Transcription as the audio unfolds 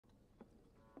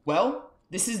Well,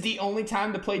 this is the only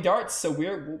time to play darts, so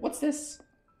what's this?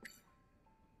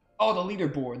 Oh, the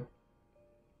leaderboard.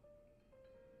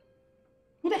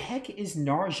 Who the heck is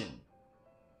Narjan?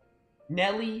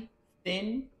 Nelly,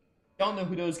 Finn? Don't know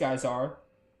who those guys are.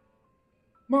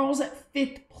 Marl's at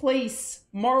 5th place.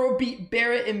 Marl beat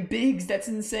Barrett and Biggs. That's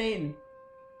insane.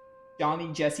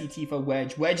 Johnny, Jesse, Tifa,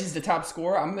 Wedge. Wedge is the top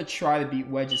scorer. I'm going to try to beat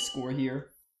Wedge's score here.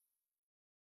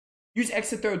 Use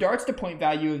X to throw darts. The point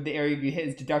value of the area you hit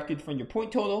is deducted from your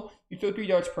point total. You throw 3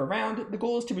 darts per round. The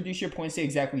goal is to reduce your points to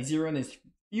exactly 0 in as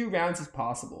few rounds as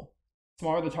possible. The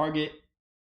smaller the target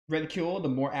reticule, the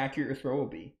more accurate your throw will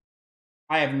be.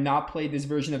 I have not played this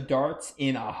version of darts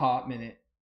in a hot minute.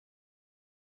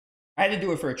 I had to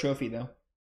do it for a trophy, though.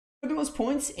 For the most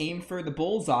points, aim for the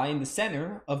bullseye in the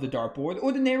center of the dartboard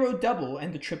or the narrow double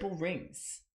and the triple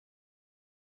rings.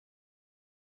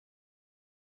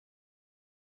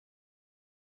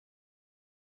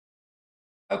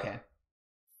 Okay.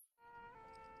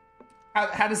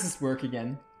 How does this work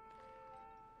again?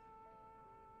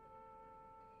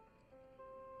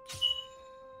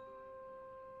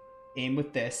 Aim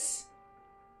with this.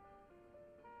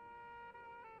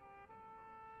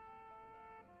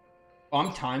 Oh,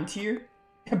 I'm timed here?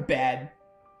 Bad.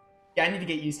 Yeah, I need to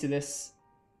get used to this.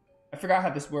 I forgot how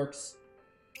this works.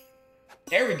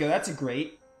 There we go, that's a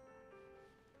great.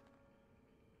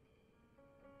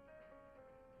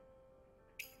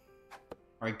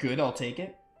 Alright, good, I'll take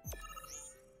it.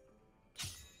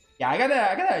 Yeah, I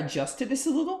gotta adjust to this a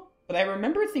little. But I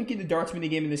remember thinking the darts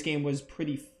minigame in this game was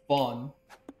pretty fun.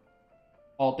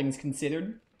 All things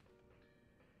considered.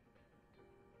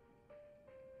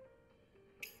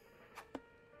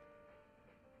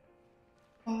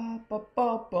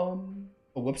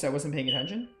 Oh, whoops, I wasn't paying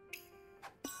attention.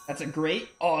 That's a great.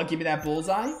 Oh, give me that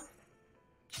bullseye.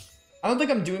 I don't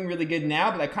think I'm doing really good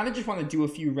now, but I kind of just want to do a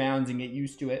few rounds and get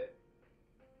used to it.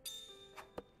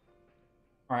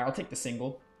 Alright, I'll take the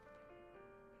single.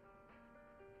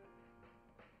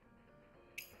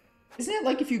 Isn't it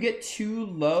like if you get too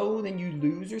low, then you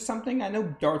lose or something? I know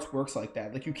darts works like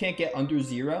that. Like, you can't get under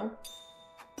 0.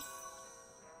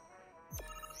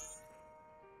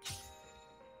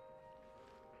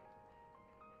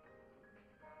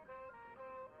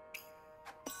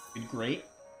 Great.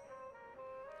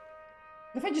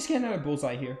 What if I just get another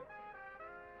bullseye here?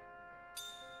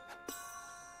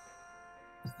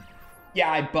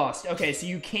 Yeah, I bust. Okay, so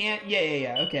you can't...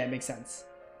 Yeah. Okay, that makes sense.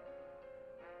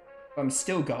 But I'm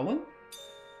still going?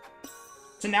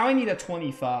 So now I need a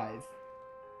 25.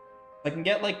 I can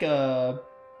get like a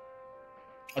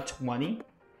 20.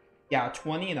 Yeah, a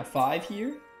 20 and a 5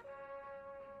 here.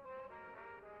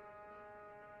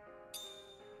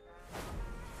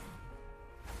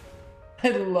 I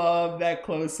love that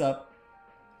close-up.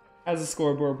 How does the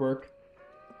scoreboard work?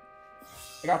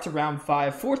 I got to round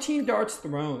 5. 14 darts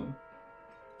thrown.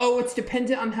 Oh, it's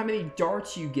dependent on how many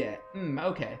darts you get.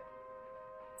 Okay.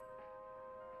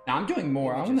 Now I'm doing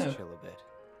more. I wanna chill a bit.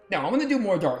 No, I wanna do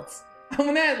more darts. I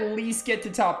wanna at least get to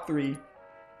top 3.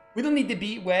 We don't need to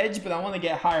beat Wedge, but I wanna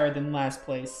get higher than last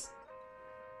place.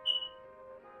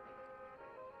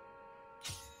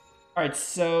 Alright,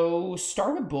 so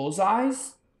start with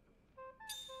bullseyes.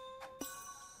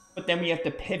 But then we have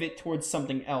to pivot towards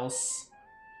something else.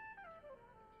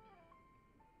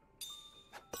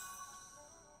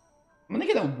 I'm gonna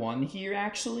get a 1 here,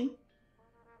 actually.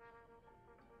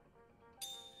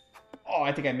 Oh,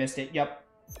 I think I missed it. Yep.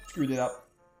 Screwed it up.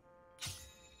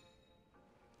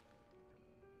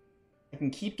 I can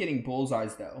keep getting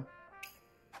bullseyes, though.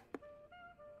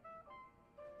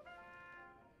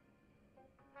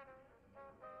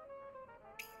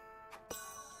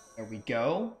 There we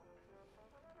go.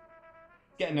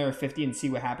 Get another 50 and see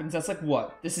what happens. That's like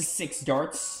what? This is 6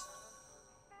 darts.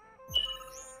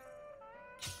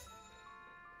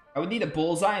 I would need a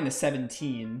bullseye and a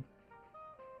 17.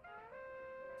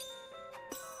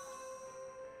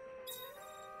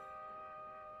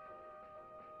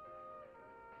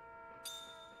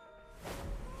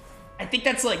 I think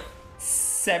that's like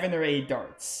 7 or 8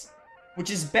 darts, which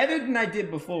is better than I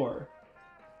did before.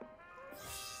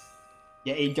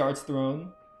 Yeah, 8 darts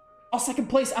thrown. Oh, 2nd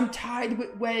place. I'm tied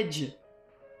with Wedge.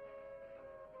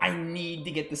 I need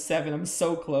to get the 7. I'm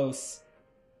so close.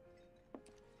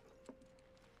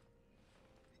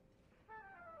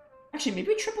 Actually,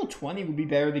 maybe triple 20 would be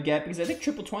better to get, because I think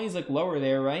triple 20 is like lower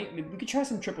there, right? Maybe we could try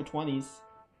some triple 20s.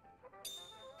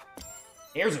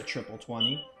 There's a triple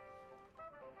 20.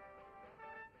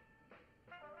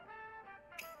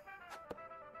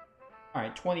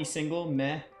 Alright, 20 single,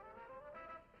 meh.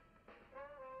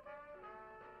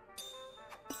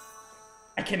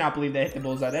 I cannot believe they hit the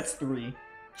bullseye. That's 3.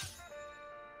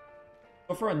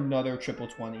 Go for another triple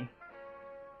 20.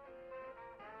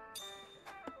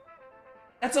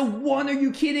 That's a 1, are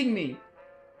you kidding me?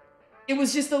 It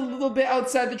was just a little bit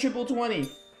outside the triple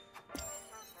 20.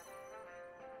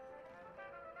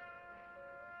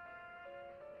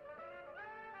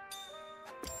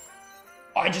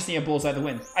 Oh, I just need a bullseye to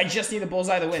win. I just need a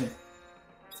bullseye to win.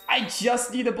 I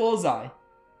just need a bullseye.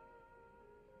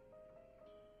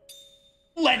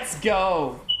 Let's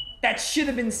go. That should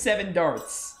have been 7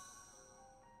 darts.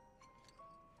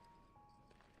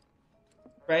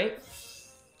 Right?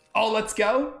 Oh, let's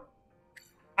go.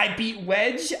 I beat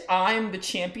Wedge. I'm the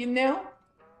champion now.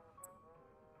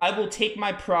 I will take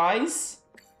my prize.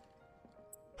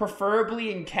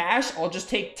 Preferably in cash. I'll just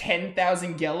take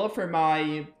 10,000 Gela for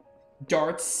my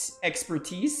darts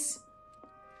expertise.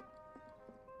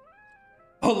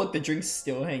 Oh, look, the drink's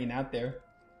still hanging out there.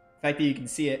 The fact that you can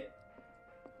see it.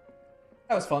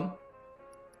 That was fun.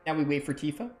 Now we wait for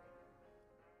Tifa.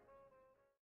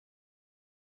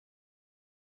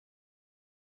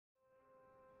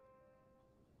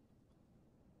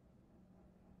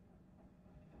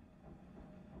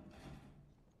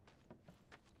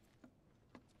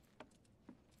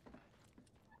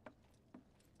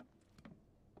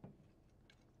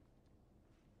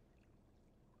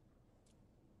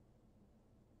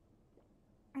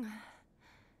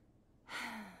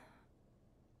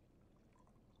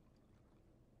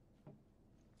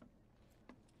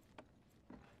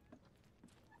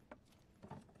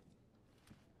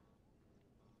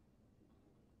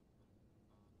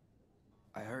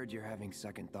 I heard you're having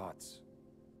second thoughts.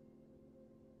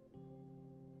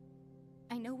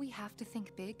 I know we have to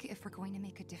think big if we're going to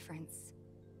make a difference.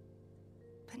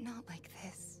 But not like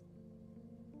this.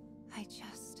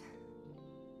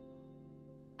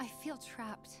 I feel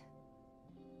trapped.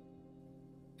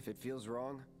 If it feels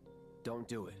wrong, don't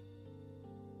do it.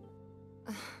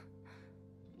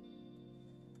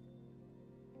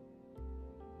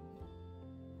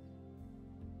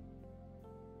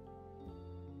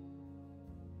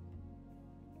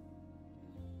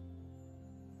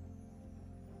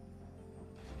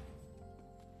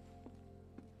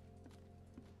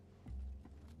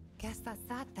 Guess that's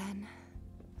that then.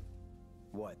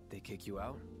 What, they kick you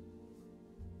out?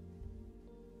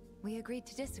 We agreed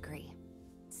to disagree.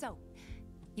 So,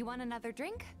 you want another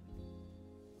drink?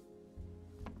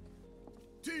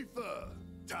 Tifa!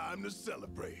 Time to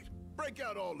celebrate. Break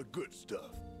out all the good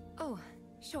stuff. Oh,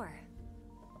 sure.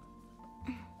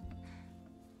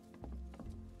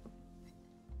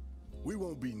 We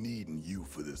won't be needing you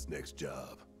for this next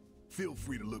job. Feel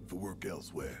free to look for work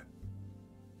elsewhere.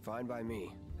 Fine by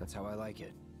me. That's how I like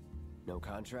it. No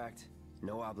contract,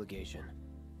 no obligation.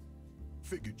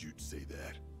 Figured you'd say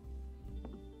that.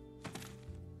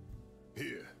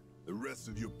 Here, the rest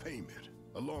of your payment,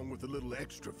 along with a little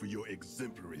extra for your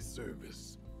exemplary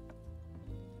service.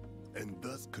 And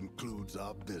thus concludes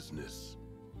our business.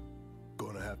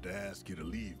 Gonna have to ask you to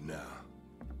leave now.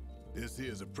 This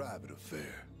here's a private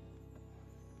affair.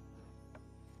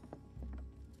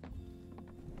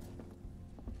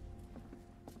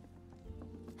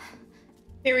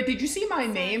 Barrett, did you see my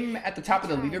name at the top of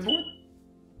the leaderboard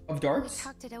of darts? We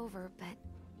talked it over, but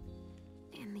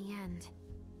in the end,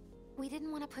 we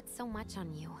didn't want to put so much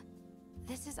on you.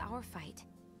 This is our fight.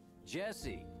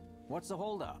 Jesse, what's the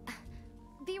holdup?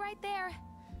 Be right there.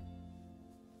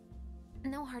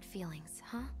 No hard feelings,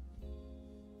 huh?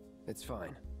 It's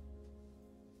fine.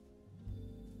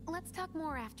 Let's talk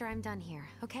more after I'm done here,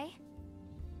 okay?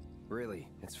 Really,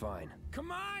 it's fine.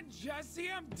 Come on,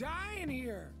 Jesse, I'm dying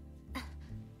here.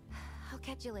 I'll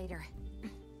catch you later.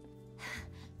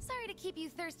 Sorry to keep you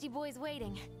thirsty boys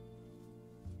waiting.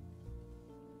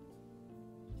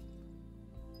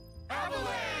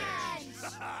 Avalanche!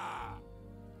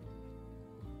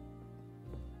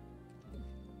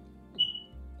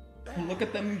 Look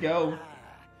at them go.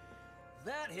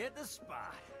 That hit the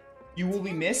spot. You will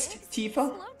be missed, Tifa.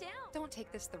 Slow down. Don't take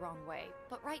this the wrong way,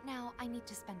 but right now I need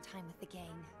to spend time with the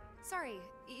gang. Sorry,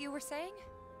 you were saying?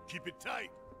 Keep it tight.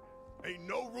 Ain't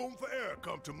no room for error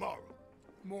come tomorrow.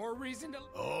 More reason to...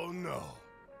 Oh no.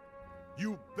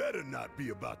 You better not be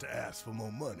about to ask for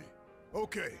more money.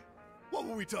 Okay, what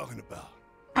were we talking about?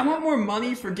 I want more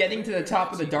money for getting to the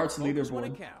top of the darts Focus when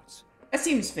leaderboard. it counts. That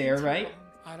seems fair, right?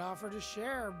 I'd offer to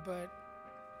share, but,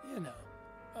 you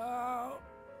know.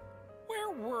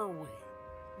 Where were we?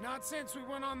 Not since we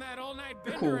went on that all-night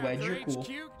You're bender cool, Wedge, after you're cool.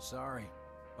 HQ. Sorry,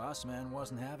 boss man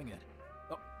wasn't having it.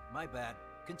 Oh, my bad.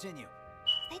 Continue.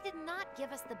 They did not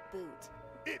give us the boot.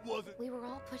 It wasn't... We were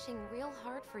all pushing real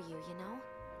hard for you, you know?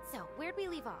 So, where'd we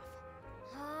leave off?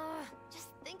 Just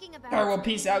thinking about... Alright, well,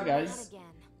 peace out, guys. Again.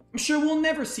 I'm sure we'll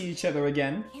never see each other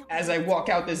again as I walk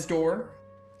out this door.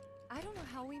 I don't know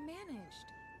how we managed.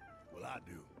 Well, I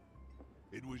do.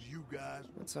 It was you guys.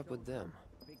 What's up with them?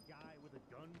 Big guy with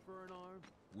a gun for an arm?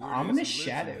 Ominous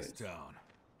shadows. Town.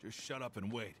 Just shut up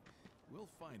and wait. We'll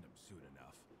find him soon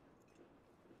enough.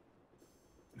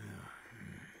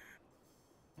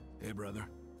 Hey, brother.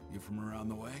 You from around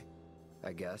the way?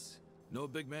 I guess. Know a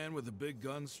big man with a big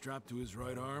gun strapped to his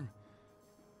right arm?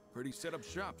 Heard he set up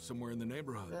shop somewhere in the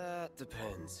neighborhood. That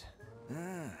depends.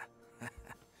 Ah.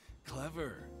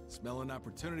 Clever. Smell an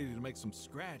opportunity to make some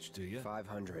scratch, do you?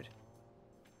 500.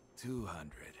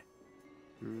 200.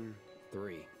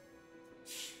 3.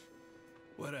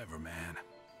 Whatever, man.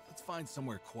 Let's find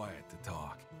somewhere quiet to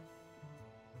talk.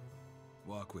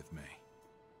 Walk with me.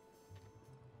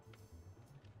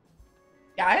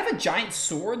 Yeah, I have a giant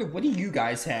sword. What do you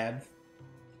guys have?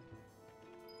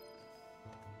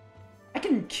 I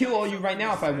can kill all you right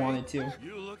now if I wanted to.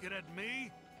 You looking at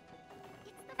me?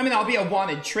 I mean, I'll be a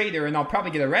wanted traitor and I'll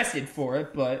probably get arrested for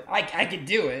it, but I could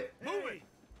do it. Move it!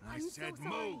 I said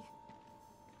move!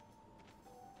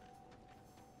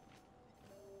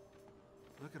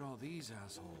 Look at all these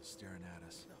assholes staring at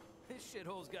us. This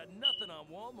shithole's got nothing on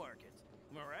Wall Market.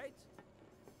 Am I right?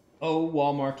 Oh,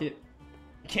 Wall Market.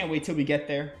 I can't wait till we get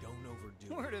there. Don't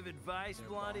overdo Word it. of advice, Their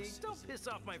Blondie. boss Don't is piss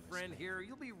off my friend here.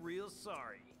 You'll be real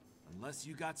sorry. Unless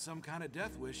you got some kind of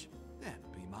death wish, then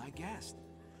be my guest.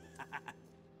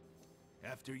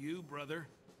 After you, brother.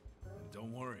 And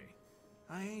don't worry,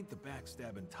 I ain't the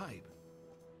backstabbing type.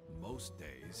 Most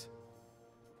days.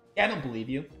 Yeah, I don't believe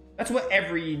you. That's what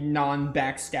every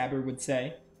non-backstabber would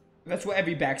say. That's what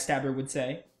every backstabber would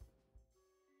say.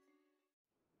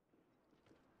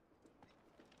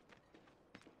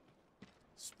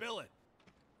 Spill it.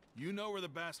 You know where the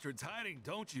bastard's hiding,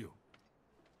 don't you?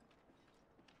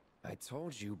 I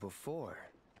told you before.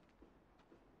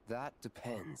 That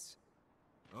depends.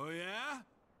 Oh yeah?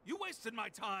 You wasted my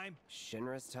time.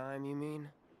 Shinra's time, you mean?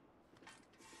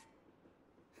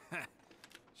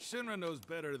 Shinra knows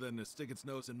better than to stick its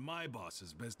nose in my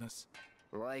boss's business.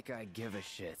 Like I give a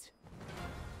shit.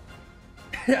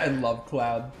 I love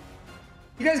Cloud.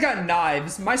 You guys got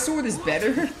knives. My sword is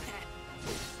better.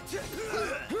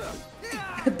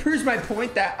 It proves my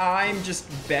point that I'm just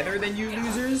better than you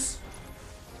losers.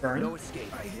 Burn. No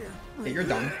escape. Okay, you're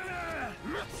done.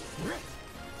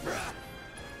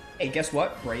 Hey, guess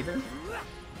what, Braver?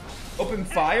 Open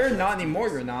fire? Not anymore,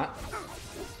 you're not.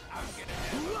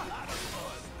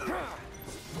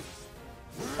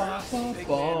 Big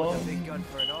man with a big gun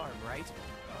for an arm, right?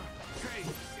 Hey,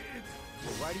 So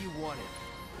why do you want it?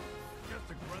 just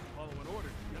a grunt following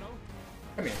orders, you know?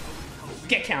 Come here.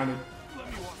 Get counted. Let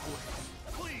me walk away.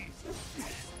 Please.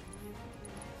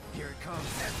 Here it comes.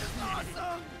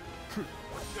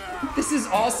 This is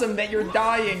awesome that you're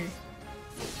dying.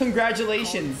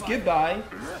 Congratulations. Goodbye.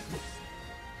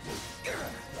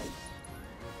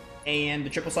 And the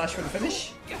triple slash for the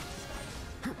finish.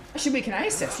 Actually, wait, can I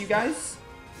assess you guys?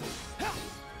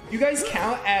 You guys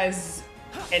count as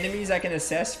enemies I can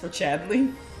assess for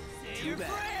Chadley?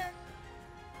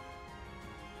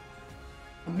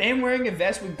 A man wearing a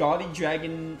vest with gaudy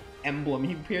dragon emblem.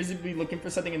 He appears to be looking for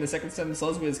something in the second Seven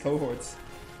Cells with his cohorts.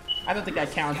 I don't think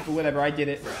that counts, but whatever, I did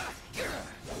it.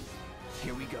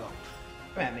 Here we go.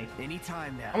 Come at me.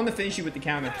 Anytime now. I want to finish you with the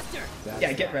counter. That's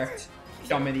Yeah, get right. wrecked.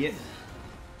 Dumb idiot.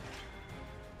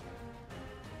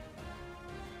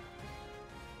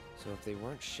 So if they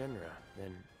weren't Shinra,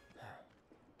 then...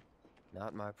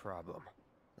 Not my problem.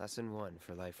 Lesson 1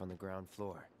 for life on the ground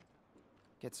floor.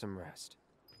 Get some rest.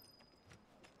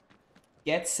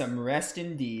 Get some rest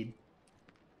indeed.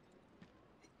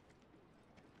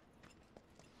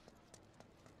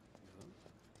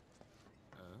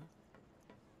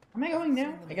 Am I going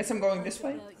now? I guess I'm going this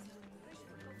way.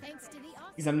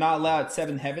 Because I'm not allowed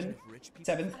 7th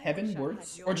heaven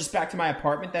words. Or just back to my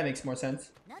apartment, that makes more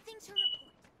sense. Nothing to report.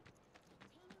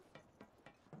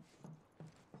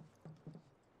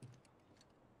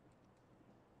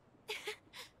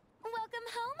 Welcome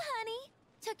home, honey.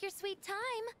 Took your sweet time.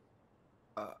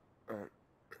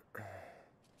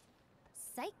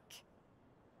 Psych.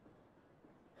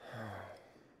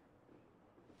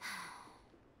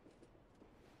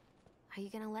 Are you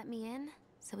gonna let me in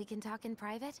so we can talk in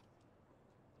private?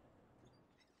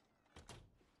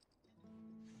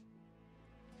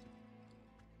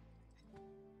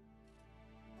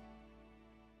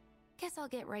 Guess I'll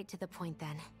get right to the point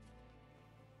then.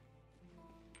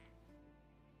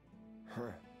 Huh.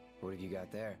 What have you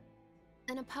got there?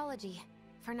 An apology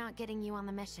for not getting you on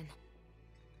the mission.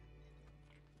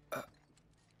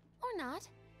 Or not.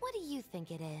 What do you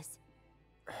think it is?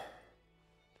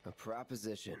 A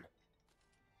proposition.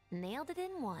 Nailed it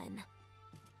in one.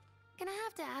 Gonna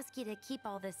have to ask you to keep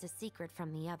all this a secret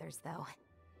from the others, though.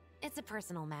 It's a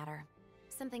personal matter.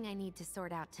 Something I need to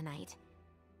sort out tonight.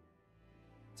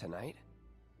 Tonight?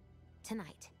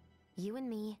 Tonight. You and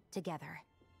me, together.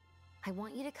 I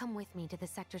want you to come with me to the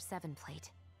Sector 7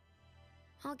 plate.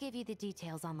 I'll give you the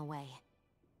details on the way.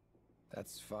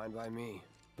 That's fine by me,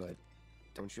 but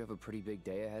don't you have a pretty big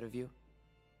day ahead of you?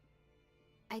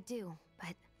 I do,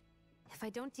 but if I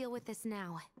don't deal with this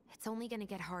now, it's only gonna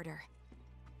get harder.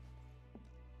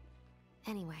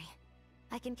 Anyway,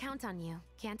 I can count on you,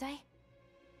 can't I?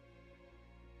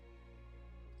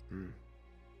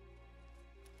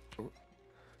 Oh.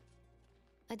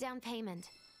 A down payment.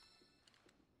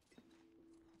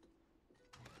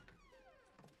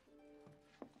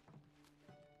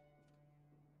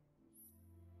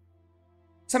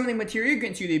 Summoning materia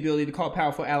grants you the ability to call a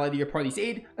powerful ally to your party's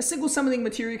aid. A single summoning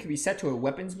materia can be set to a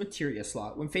weapons materia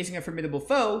slot. When facing a formidable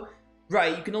foe,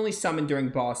 right, you can only summon during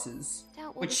bosses.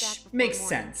 Which makes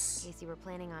sense. In case you were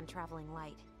planning on traveling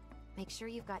light. Make sure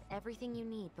you've got everything you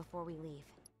need before we leave.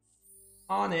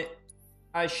 On it.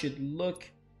 I should look.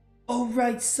 Oh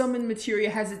right, summon materia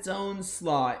has its own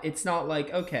slot. It's not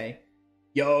like, okay.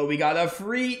 Yo, we got a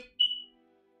free...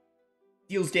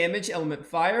 Deals damage, element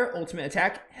fire, ultimate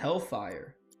attack,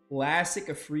 hellfire. Classic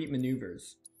Efreet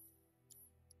maneuvers.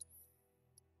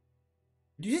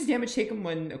 Reduces damage taken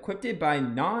when equipped by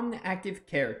non-active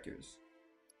characters.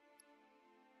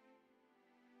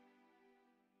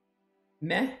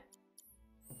 Meh.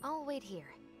 I'll wait here.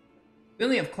 We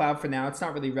only have Cloud for now, it's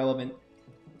not really relevant.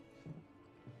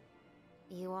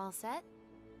 You all set?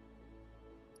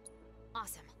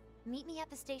 Awesome. Meet me at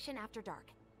the station after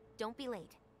dark. Don't be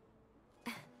late.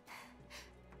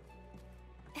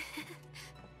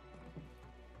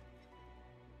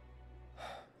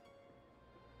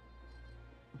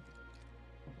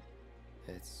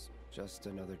 It's just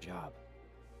another job.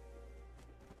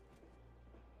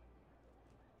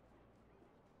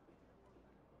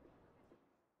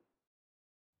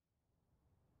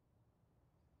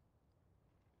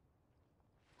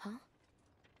 Huh?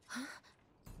 Huh?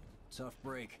 Tough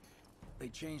break. They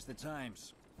changed the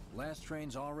times. Last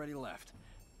train's already left.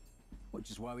 Which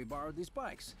is why we borrowed these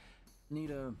bikes.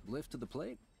 Need a lift to the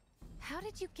plate? How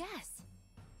did you guess?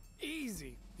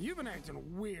 Easy. You've been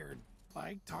acting weird.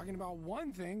 Like talking about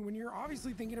one thing when you're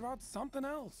obviously thinking about something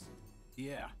else.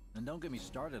 Yeah, and don't get me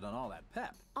started on all that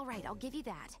pep. All right, I'll give you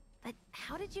that. But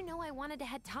how did you know I wanted to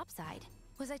head topside?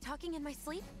 Was I talking in my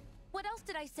sleep? What else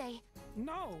did I say?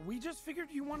 No, we just figured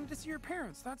you wanted to see your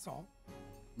parents, that's all.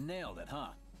 Nailed it, huh?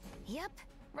 Yep,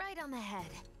 right on the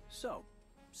head. So,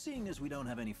 seeing as we don't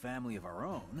have any family of our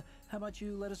own, how about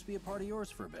you let us be a part of yours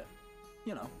for a bit?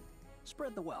 You know,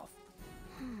 spread the wealth.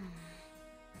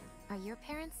 Are your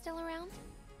parents still around?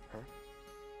 Huh?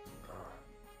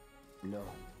 No.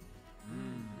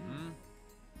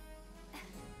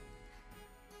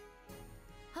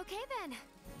 Okay then.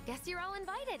 Guess you're all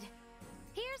invited.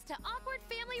 Here's to awkward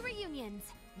family reunions.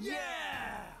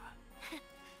 Yeah!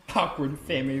 Awkward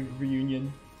family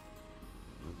reunion.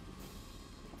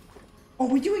 Are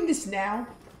we doing this now?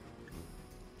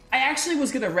 I actually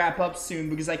was gonna wrap up soon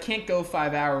because I can't go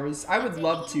 5 hours. I would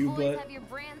love to, you boys but... have your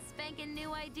brand spanking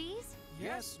new IDs?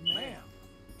 Yes, ma'am.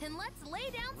 Then let's lay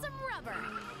down some rubber.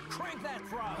 Crank that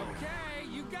throttle! Okay,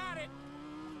 you got it.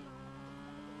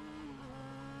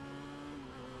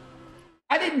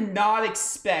 I did not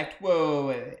expect... Whoa,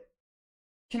 wait.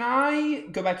 Can I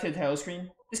go back to the title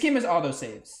screen? This game has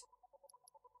autosaves.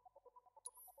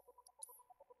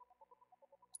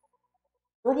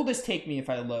 Where will this take me if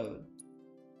I load?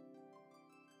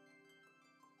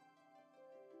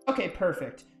 Okay,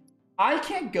 perfect. I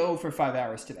can't go for 5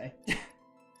 hours today.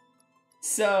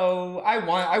 So,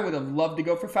 I would have loved to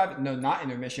go for 5... No, not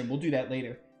intermission. We'll do that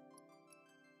later.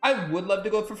 I would love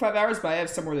to go for 5 hours, but I have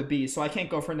somewhere to be, so I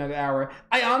can't go for another hour.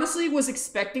 I honestly was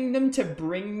expecting them to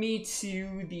bring me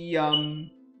to the,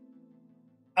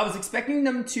 I was expecting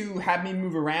them to have me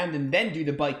move around and then do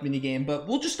the bike minigame, but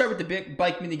we'll just start with the big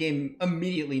bike minigame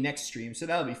immediately next stream, so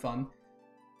that'll be fun.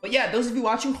 But yeah, those of you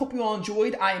watching, hope you all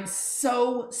enjoyed. I am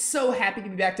so happy to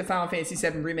be back to Final Fantasy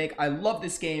VII Remake. I love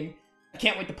this game. I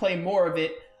can't wait to play more of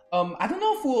it. I don't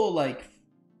know if we'll, like...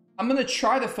 I'm going to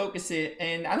try to focus it,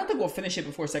 and I don't think we'll finish it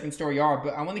before Second Story R,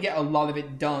 but I want to get a lot of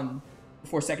it done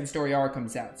before Second Story R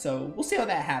comes out. So we'll see how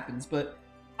that happens, but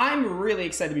I'm really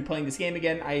excited to be playing this game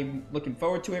again. I'm looking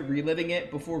forward to it, reliving it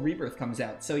before Rebirth comes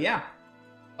out. So yeah,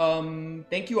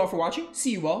 thank you all for watching.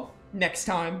 See you all next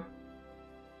time.